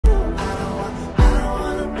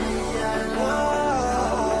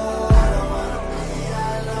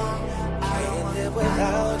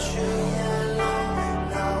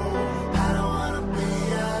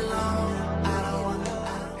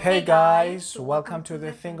Hey guys, welcome to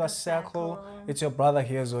the Finger Circle. It's your brother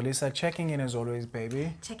here, Zolisa, checking in as always,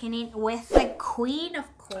 baby. Checking in with the queen,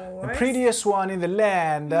 of course. The prettiest one in the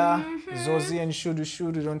land. Zozi and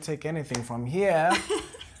Shudu don't take anything from here.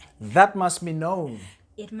 That must be known.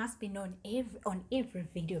 It must be known on every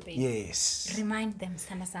video, baby. Yes. Remind them,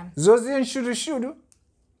 Sam. Zozi and Shudu,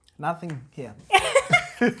 nothing here.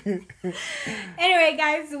 Anyway,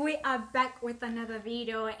 guys, we are back with another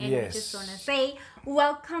video, and Yes. we just want to say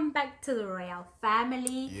welcome back to the royal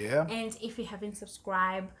family. Yeah. And if you haven't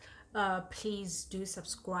subscribed, please do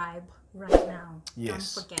subscribe right now.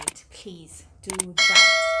 Yes. Don't forget, please do that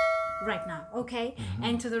right now, okay?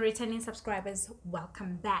 And to the returning subscribers,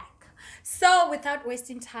 welcome back. So without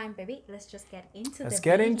wasting time, baby, let's just get into Let's the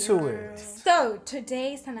get video. into it. So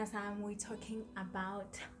today, Sanasam, we're talking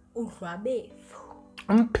about urwabefu.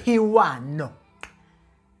 Mpiwano.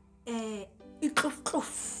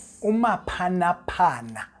 Ikluf.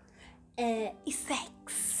 Umaphanaphana.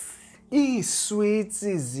 Sex. Iisweets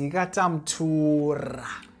zikatamthura.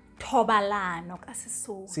 Thobalano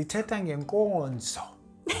kasisuthu. Sithetha ngenkonzo.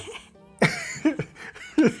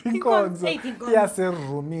 Inkonzo Inkonzo.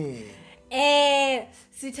 yaserumini.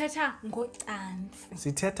 Sithetha ngocansi.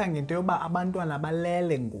 Sithetha ngento yoba abantwana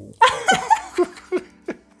balele ngoku.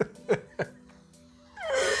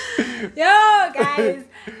 Yo, guys.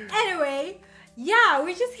 Anyway, yeah,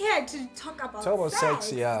 we're just here to talk about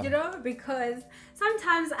sex, yeah. You know, because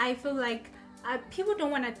sometimes I feel like people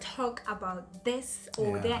don't want to talk about this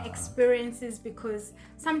or their experiences because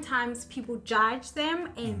sometimes people judge them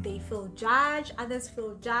and they feel judged, others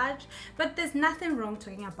feel judged. But there's nothing wrong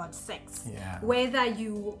talking about sex. Yeah. Whether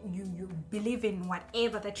you believe in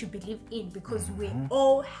whatever that you believe in, because we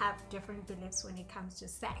all have different beliefs when it comes to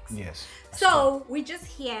sex. Yes. So we're just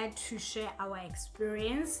here to share our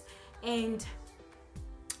experience and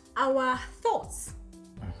our thoughts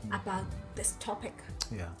about this topic.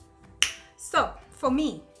 Yeah. So for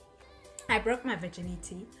me, I broke my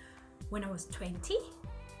virginity when I was 20.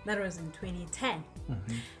 That was in 2010.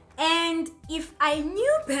 And if I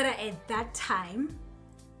knew better at that time,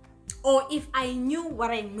 or if I knew what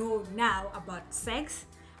I know now about sex,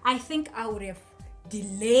 I think I would have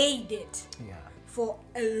delayed it for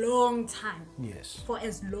a long time. Yes. For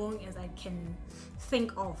as long as I can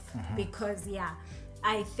think of. Because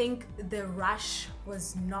I think the rush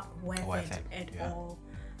was not worth it at all.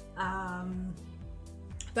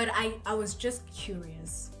 But I was just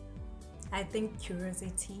curious. I think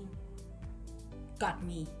curiosity got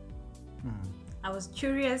me. I was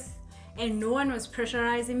curious and no one was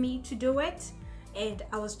pressurizing me to do it. And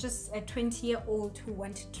I was just a 20-year-old who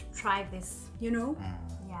wanted to try this, you know?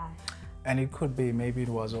 Yeah. And it could be, maybe it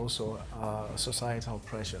was also societal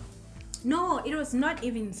pressure. No, it was not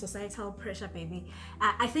even societal pressure, baby.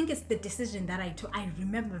 I think it's the decision that I took. I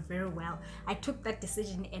remember very well. I took that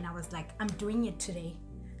decision and I was like, I'm doing it today.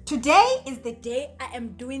 Today is the day I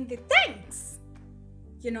am doing the things.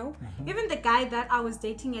 You know? Even the guy that I was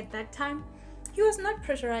dating at that time, he was not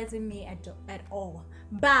pressurizing me at all.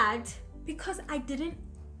 But because I didn't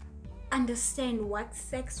understand what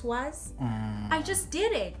sex was, I just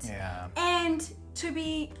did it. Yeah. And to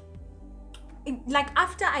be like,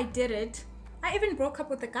 after I did it, I even broke up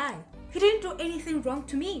with the guy. He didn't do anything wrong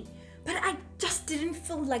to me, but I just didn't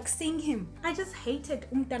feel like seeing him. I just hated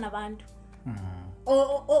umntana bantu.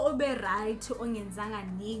 Or be right, ongenzanga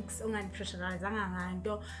nix, pressurizanga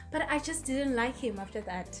nganto. But I just didn't like him after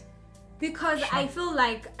that, because I feel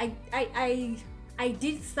like I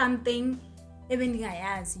did something even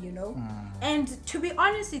as, you know. And to be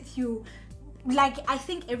honest with you, like, I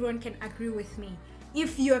think everyone can agree with me.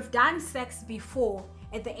 If you have done sex before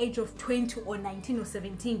at the age of 20 or 19 or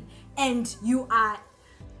 17 and you are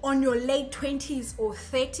on your late 20s or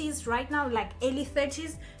 30s right now, like early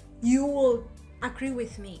 30s, you will agree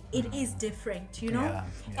with me. It is different, you know? Yeah.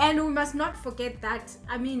 And we must not forget that,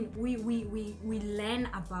 I mean, we learn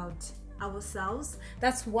about ourselves.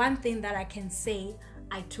 That's one thing that I can say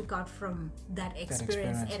I took out from that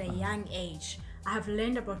experience at a young age. I have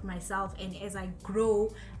learned about myself, and as I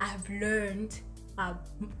grow, I have learned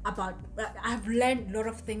I've learned a lot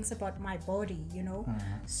of things about my body, you know.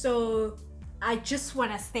 So I just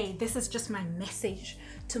want to say, this is just my message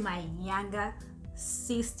to my younger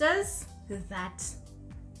sisters, that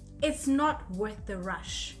it's not worth the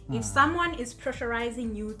rush. If someone is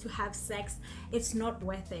pressurizing you to have sex, it's not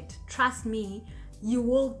worth it. Trust me, you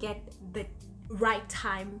will get the right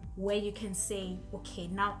time where you can say, okay,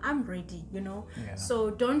 now I'm ready, you know. So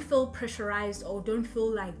don't feel pressurized, or don't feel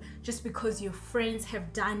like just because your friends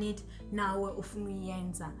have done it now we're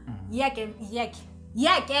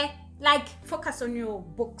like, focus on your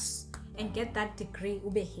books, and get that degree.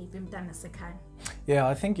 Yeah,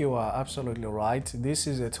 I think you are absolutely right. This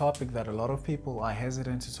is a topic that a lot of people are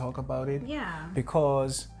hesitant to talk about it. Yeah.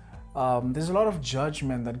 Because there's a lot of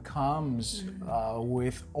judgment that comes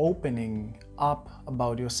with opening up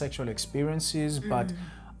about your sexual experiences, but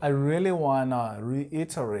I really want to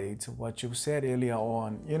reiterate what you said earlier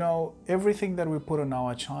on. You know, everything that we put on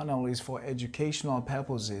our channel is for educational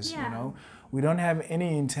purposes, you know. We don't have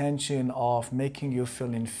any intention of making you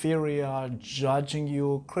feel inferior, judging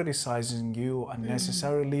you, criticizing you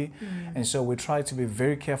unnecessarily. And so we try to be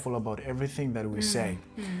very careful about everything that we say.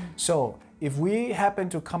 So if we happen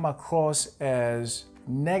to come across as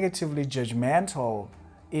negatively judgmental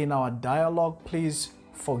in our dialogue, please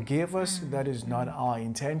forgive us. That is not our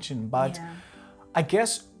intention. But I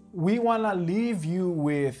guess we want to leave you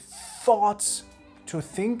with thoughts to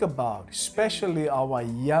think about, especially our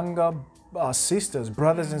younger sisters,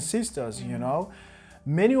 brothers and sisters, you know.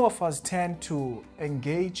 Many of us tend to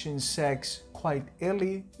engage in sex quite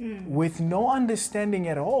early with no understanding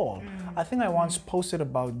at all. I think I once posted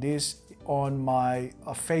about this on my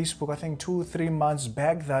Facebook, I think 2-3 months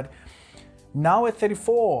back, that now at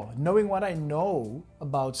 34, knowing what I know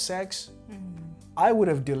about sex, I would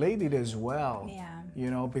have delayed it as well. You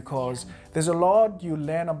know, because there's a lot you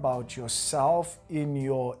learn about yourself in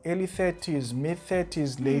your early 30s, mid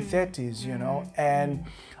 30s, late 30s, you know. And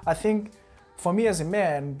I think for me as a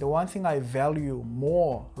man, the one thing I value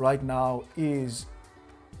more right now is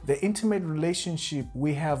the intimate relationship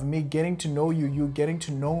we have, me getting to know you, you getting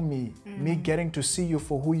to know me, me getting to see you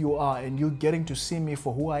for who you are, and you getting to see me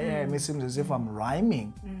for who I am. It seems as if I'm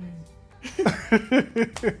rhyming.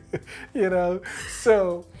 You know,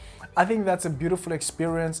 so I think that's a beautiful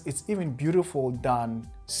experience. It's even beautiful than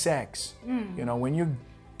sex, you know, when you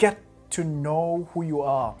get to know who you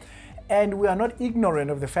are. And we are not ignorant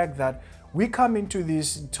of the fact that we come into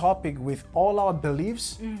this topic with all our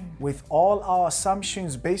beliefs, with all our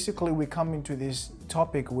assumptions. Basically, we come into this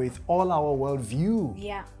topic with all our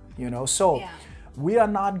worldview. You know, so we are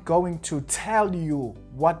not going to tell you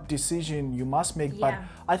what decision you must make, but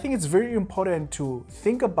I think it's very important to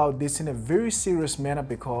think about this in a very serious manner,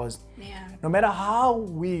 because no matter how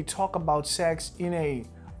we talk about sex in a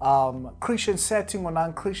Christian setting or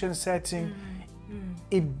non-Christian setting,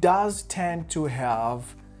 it does tend to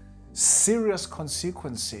have serious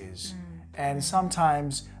consequences. And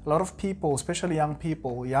sometimes a lot of people, especially young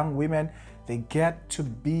people, young women, they get to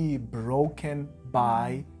be broken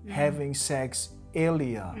by having sex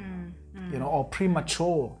earlier, you know, or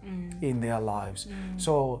premature in their lives.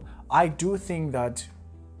 So I do think that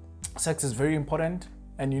sex is very important,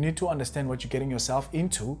 and you need to understand what you're getting yourself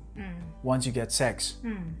into once you get sex.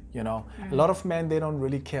 You know, a lot of men, they don't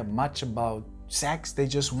really care much about sex, they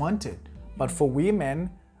just want it. But for women,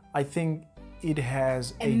 I think it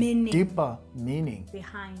has a deeper meaning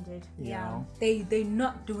behind it. You know? They're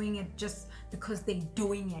not doing it just because they're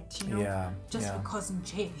doing it, you know, because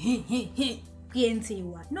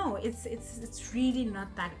no, it's really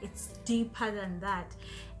not that. It's deeper than that.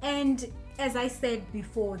 And as I said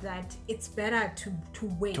before, that it's better to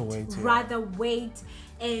wait rather wait.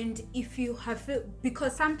 And if you have,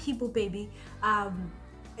 because some people, baby,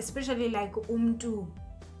 especially like umtu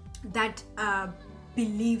that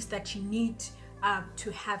believes that you need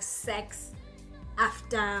to have sex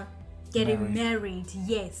after getting married.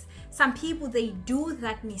 Yes, some people, they do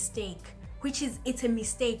that mistake, which is, it's a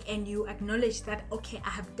mistake, and you acknowledge that, okay, I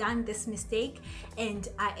have done this mistake and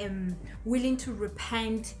I am willing to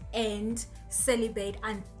repent and celibate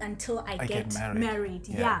until I get married.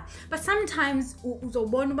 But sometimes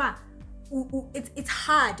it's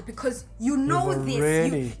hard, because you know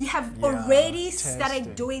this, you have already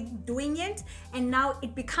started doing it, and now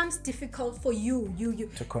it becomes difficult for you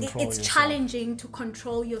to control it's yourself. Challenging to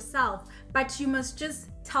control yourself, but you must just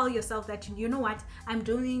tell yourself that, you know what, I'm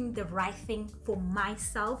doing the right thing for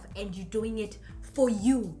myself, and you're doing it for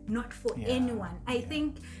you, not for anyone. I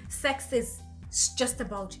think sex is just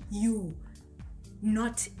about you,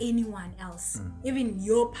 not anyone else. Even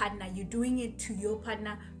your partner, you're doing it to your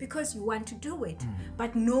partner because you want to do it.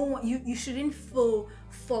 But no, you shouldn't feel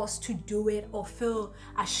forced to do it, or feel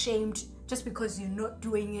ashamed just because you're not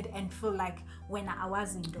doing it and feel like, when I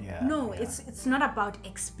wasn't. It's not about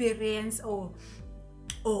experience or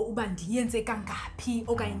uba ndiyenze kangaphi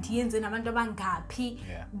okanye ndiyenze nabantu abangaphi.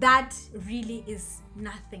 That really is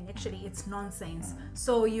nothing. Actually, it's nonsense.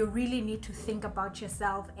 So you really need to think about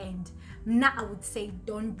yourself, and now I would say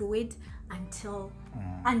don't do it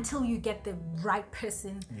until you get the right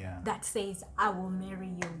person Yeah. that says, I will marry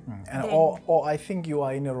you. And Then- or I think you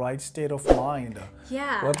are in the right state of mind,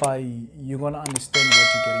 Yeah. whereby you're gonna understand what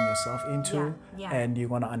you're getting yourself into, Yeah. and you're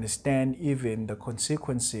gonna understand even the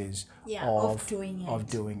consequences of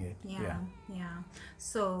doing it. Yeah.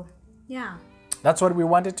 So, yeah, That's what we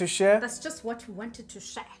wanted to share. that's just what we wanted to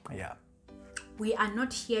share. Yeah. We are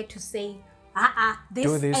not here to say, this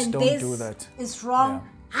Do this, and don't this do that. is wrong.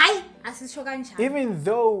 Hi, asisho kanjani. Even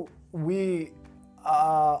though we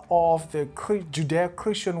are of the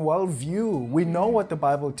Judeo-Christian worldview, we know what the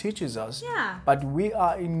Bible teaches us. Yeah. But we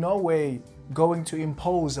are in no way going to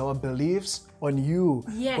impose our beliefs on you,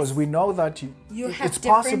 Yes. because we know that You have it's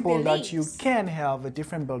different possible that you beliefs. can have a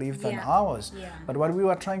different belief than Yeah. ours. Yeah. But what we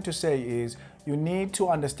were trying to say is you need to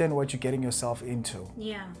understand what you're getting yourself into.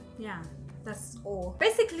 Yeah. That's all.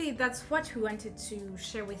 Basically, that's what we wanted to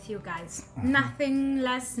share with you guys. Nothing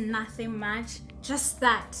less, nothing much. Just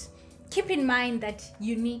that. Keep in mind that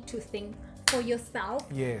you need to think for yourself.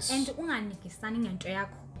 Yes. And unganikisani ngento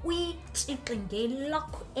yakho. Uyitshixi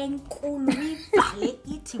ngelokho enkulu uyivale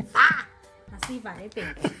ithi va. Masivale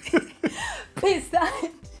baby. Peace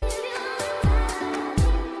out.